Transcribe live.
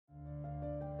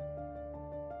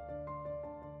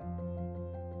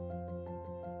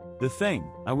The thing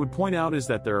I would point out is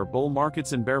that there are bull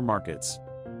markets and bear markets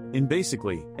in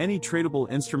basically any tradable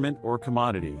instrument or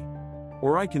commodity.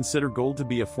 Or I consider gold to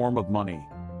be a form of money.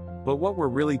 But what we're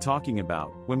really talking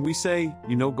about when we say,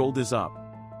 gold is up,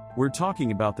 we're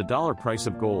talking about the dollar price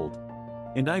of gold.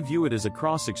 And I view it as a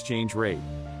cross-exchange rate.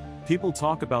 People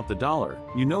talk about the dollar,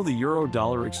 the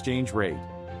euro-dollar exchange rate.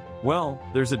 Well,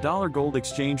 there's a dollar-gold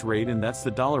exchange rate, and that's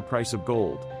the dollar price of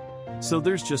gold. So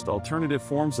there's just alternative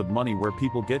forms of money where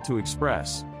people get to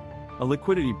express a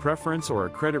liquidity preference or a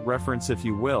credit reference, if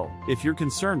you will, if you're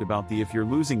concerned about if you're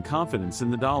losing confidence in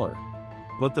the dollar.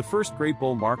 But the first great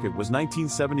bull market was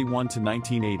 1971 to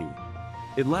 1980.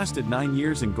 It lasted 9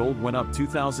 years and gold went up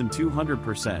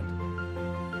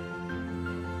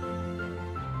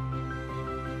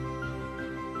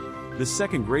 2,200%. The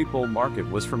second great bull market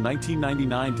was from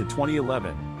 1999 to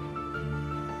 2011.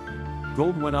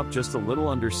 Gold went up just a little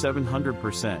under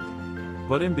 700%.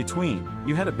 But in between,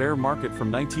 you had a bear market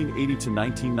from 1980 to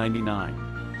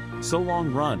 1999. So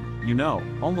long run,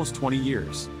 almost 20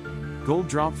 years. Gold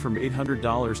dropped from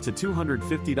 $800 to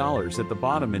 $250 at the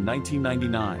bottom in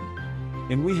 1999.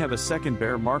 And we have a second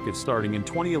bear market starting in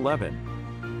 2011.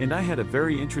 And I had a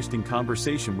very interesting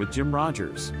conversation with Jim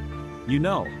Rickards.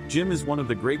 Jim is one of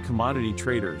the great commodity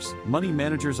traders, money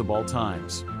managers of all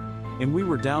times. And we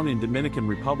were down in Dominican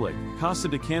Republic, Casa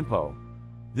de Campo.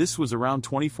 This was around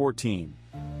 2014.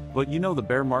 But the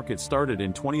bear market started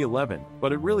in 2011,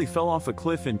 but it really fell off a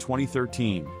cliff in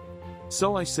 2013.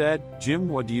 So I said, Jim,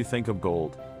 what do you think of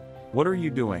gold? What are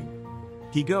you doing?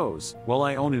 He goes, well,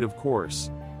 I own it, of course.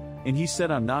 And he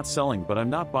said, I'm not selling, but I'm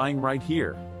not buying right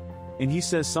here. And he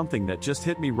says something that just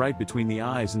hit me right between the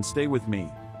eyes and stay with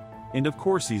me. And of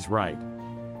course he's right.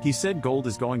 He said gold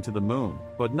is going to the moon,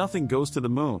 but nothing goes to the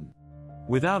moon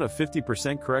without a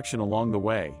 50% correction along the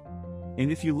way.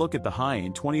 And if you look at the high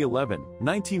in 2011,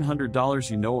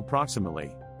 $1,900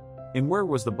 approximately. And where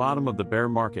was the bottom of the bear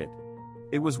market?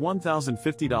 It was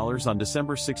 $1,050 on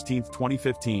December 16,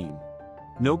 2015.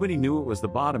 Nobody knew it was the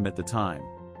bottom at the time.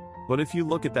 But if you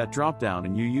look at that drop down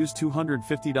and you use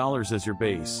 $250 as your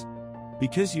base,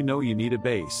 because you need a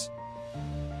base.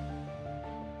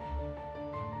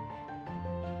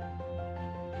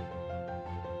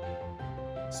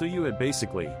 So you had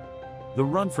basically the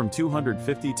run from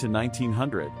 $250 to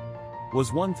 $1,900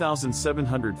 was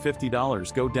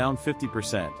 $1,750 go down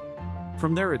 50%.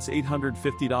 From there it's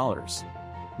 $850.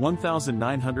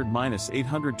 1,900 minus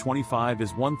 825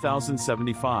 is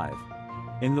 1,075.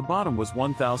 And the bottom was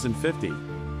 1,050.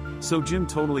 So Jim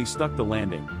totally stuck the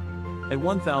landing. At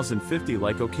 1,050,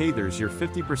 okay, there's your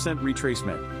 50%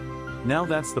 retracement. Now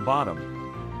that's the bottom.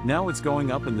 Now it's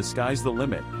going up and the sky's the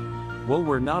limit. Well,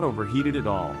 we're not overheated at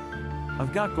all.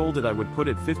 I've got gold that I would put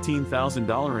at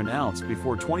 $15,000 an ounce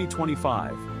before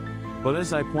 2025. But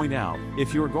as I point out,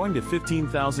 if you are going to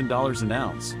 $15,000 an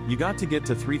ounce, you got to get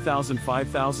to 3,000,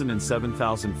 5,000 and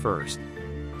 7,000 first.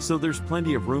 So there's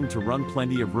plenty of room to run,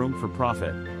 plenty of room for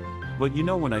profit. But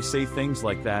when I say things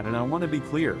like that, and I want to be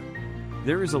clear,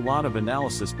 there is a lot of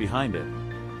analysis behind it.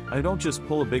 I don't just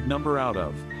pull a big number out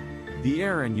of the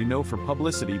air and for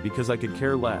publicity because I could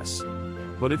care less.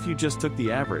 But if you just took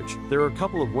the average, there are a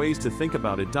couple of ways to think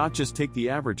about it. Just take the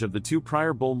average of the two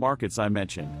prior bull markets I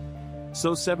mentioned.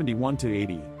 So 71 to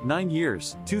 80, 9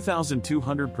 years,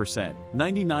 2,200%,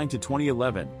 99 to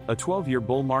 2011, a 12-year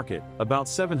bull market, about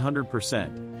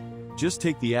 700%. Just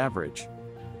take the average.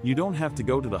 You don't have to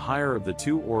go to the higher of the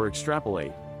two or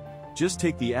extrapolate. Just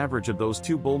take the average of those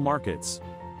two bull markets.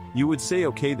 You would say,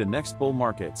 okay, the next bull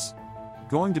market's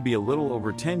going to be a little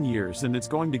over 10 years and it's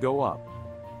going to go up.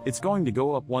 It's going to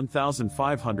go up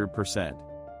 1,500%.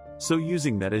 So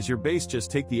using that as your base,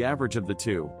 just take the average of the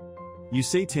two. You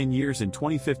say 10 years in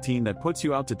 2015, that puts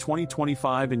you out to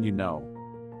 2025 and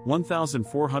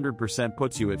 1,400%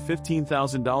 puts you at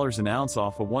 $15,000 an ounce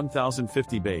off a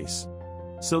 1,050 base.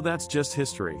 So that's just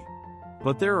history.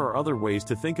 But there are other ways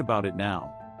to think about it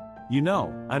now.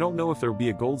 I don't know if there'll be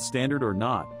a gold standard or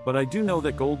not, but I do know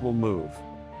that gold will move.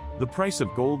 The price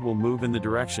of gold will move in the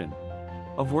direction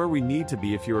of where we need to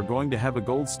be if you are going to have a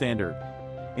gold standard.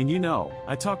 And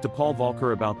I talked to Paul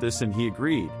Volcker about this and he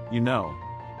agreed,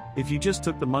 if you just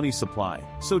took the money supply,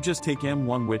 so just take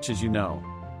M1, which is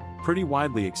pretty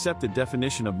widely accepted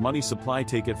definition of money supply,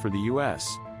 take it for the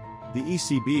US, the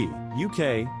ECB,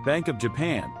 UK, Bank of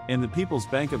Japan, and the People's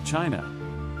Bank of China.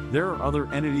 There are other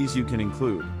entities you can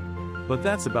include. But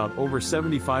that's about over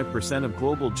 75% of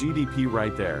global GDP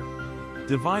right there.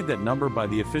 Divide that number by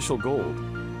the official gold,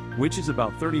 which is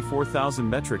about 34,000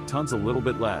 metric tons, a little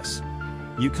bit less.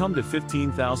 You come to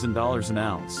 $15,000 an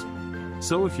ounce.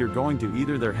 So if you're going to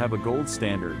either have a gold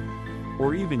standard,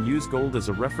 or even use gold as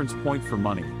a reference point for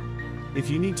money, If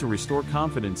you need to restore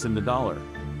confidence in the dollar,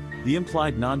 the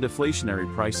implied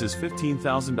non-deflationary price is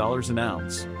 $15,000 an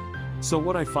ounce. So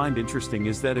what I find interesting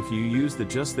is that if you use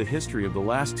just the history of the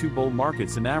last 2 bull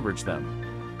markets and average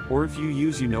them, or if you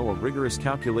use a rigorous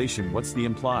calculation, what's the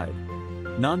implied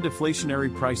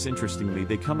non-deflationary price? Interestingly,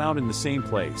 they come out in the same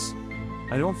place.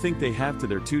 I don't think they have to,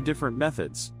 they're 2 different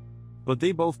methods. But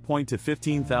they both point to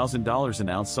 $15,000 an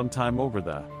ounce sometime over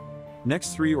the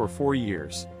next 3 or 4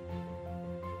 years.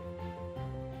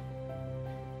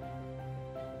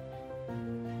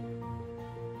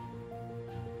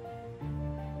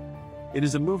 It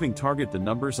is a moving target. The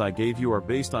numbers I gave you are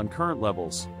based on current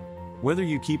levels. Whether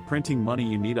you keep printing money,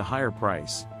 you need a higher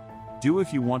price. Do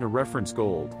if you want to reference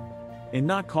gold and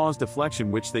not cause deflection,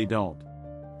 which they don't.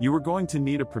 You are going to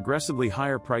need a progressively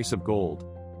higher price of gold.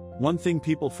 One thing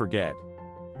people forget.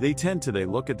 They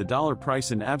look at the dollar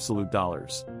price in absolute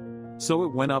dollars. So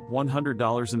it went up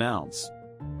 $100 an ounce.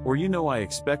 Or I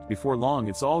expect before long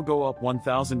it's all go up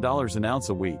 $1,000 an ounce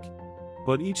a week.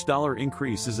 But each dollar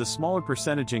increase is a smaller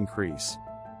percentage increase.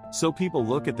 So people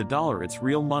look at the dollar, it's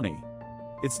real money.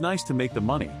 It's nice to make the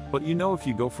money, but if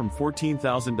you go from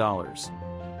 $14,000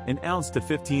 an ounce to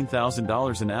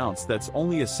 $15,000 an ounce, that's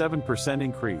only a 7%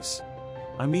 increase.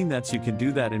 You can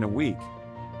do that in a week.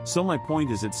 So my point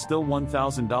is, it's still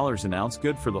 $1,000 an ounce,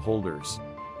 good for the holders.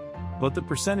 But the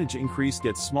percentage increase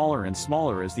gets smaller and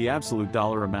smaller as the absolute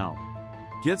dollar amount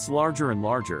gets larger and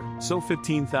larger, so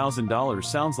 $15,000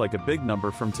 sounds like a big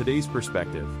number from today's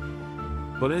perspective.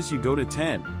 But as you go to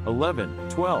 10, 11,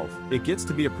 12, it gets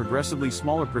to be a progressively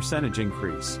smaller percentage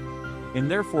increase.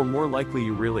 And therefore more likely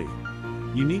you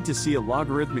need to see a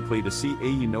logarithmically to see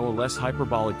a less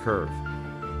hyperbolic curve.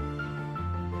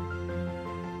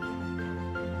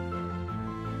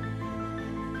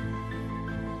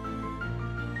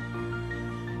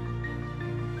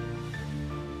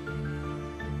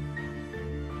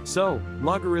 So,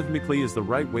 logarithmically is the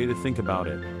right way to think about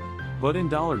it. But in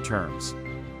dollar terms,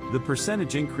 the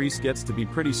percentage increase gets to be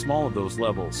pretty small of those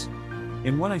levels.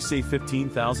 And when I say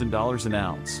 $15,000 an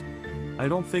ounce, I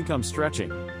don't think I'm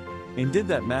stretching. And did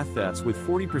that math, that's with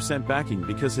 40% backing,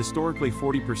 because historically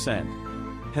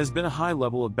 40% has been a high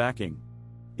level of backing.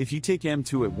 If you take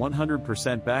M2 at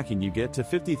 100% backing, you get to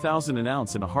 $50,000 an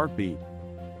ounce in a heartbeat.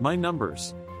 My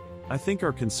numbers, I think,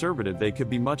 are conservative. They could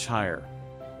be much higher.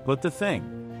 But the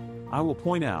thing I will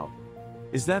point out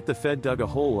is that the Fed dug a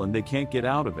hole and they can't get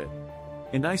out of it.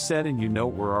 And I said, and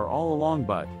where are all along,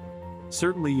 but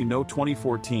certainly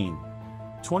 2014,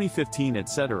 2015,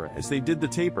 etc., as they did the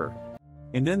taper.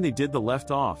 And then they did the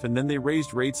left off, and then they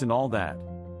raised rates and all that.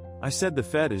 I said the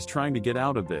Fed is trying to get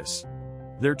out of this.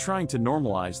 They're trying to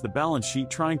normalize the balance sheet,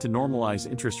 trying to normalize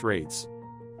interest rates.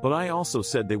 But I also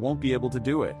said they won't be able to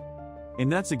do it. And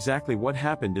that's exactly what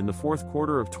happened in the 4th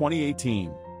quarter of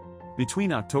 2018.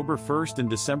 Between October 1st and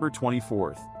December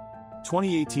 24th,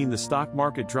 2018, the stock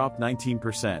market dropped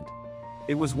 19%.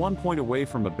 It was 1 point away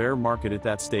from a bear market at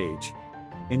that stage.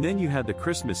 And then you had the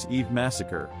Christmas Eve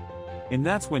massacre. And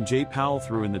that's when Jay Powell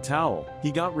threw in the towel.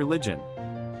 He got religion.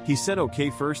 He said, okay,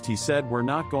 first he said we're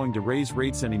not going to raise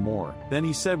rates anymore. Then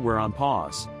he said we're on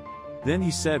pause. Then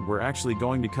he said we're actually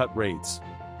going to cut rates.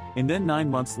 And then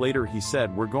 9 months later he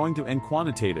said we're going to end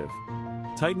quantitative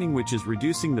tightening, which is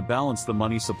reducing the balance, the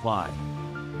money supply.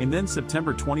 And then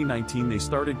September 2019 they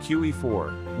started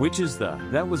QE4, which is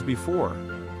that was before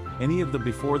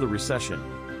before the recession,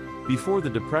 before the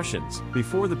depressions,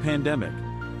 before the pandemic.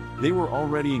 They were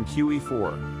already in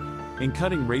QE4 and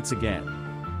cutting rates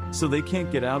again. So they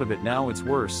can't get out of it. Now it's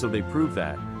worse, so they prove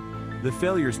that. The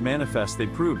failures manifest, they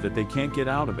prove that they can't get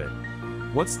out of it.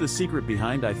 What's the secret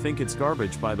behind? I think it's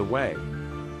garbage, by the way.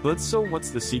 But so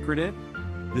what's the secret?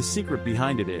 The secret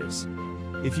behind it is,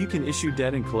 if you can issue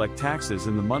debt and collect taxes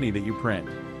and the money that you print,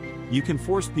 you can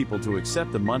force people to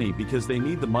accept the money because they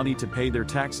need the money to pay their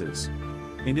taxes.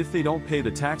 And if they don't pay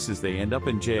the taxes, they end up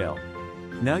in jail.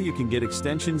 Now you can get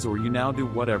extensions or you now do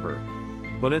whatever.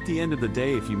 But at the end of the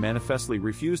day, if you manifestly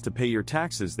refuse to pay your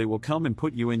taxes, they will come and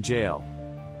put you in jail.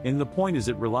 And the point is,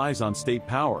 it relies on state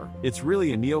power. It's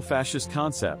really a neo-fascist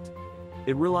concept.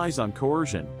 It relies on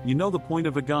coercion. The point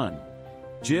of a gun.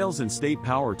 Jails and state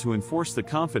power to enforce the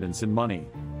confidence in money.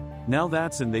 Now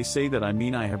that's, and they say that,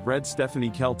 I have read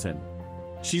Stephanie Kelton.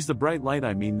 She's the bright light.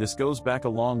 This goes back a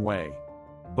long way.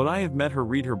 But I have met her,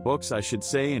 read her books, I should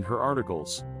say, and her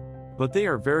articles. But they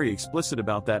are very explicit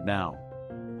about that now.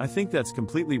 I think that's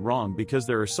completely wrong because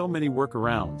there are so many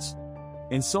workarounds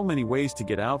and so many ways to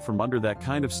get out from under that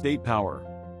kind of state power.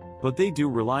 But they do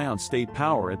rely on state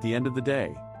power at the end of the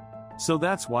day. So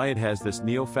that's why it has this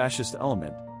neo-fascist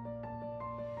element.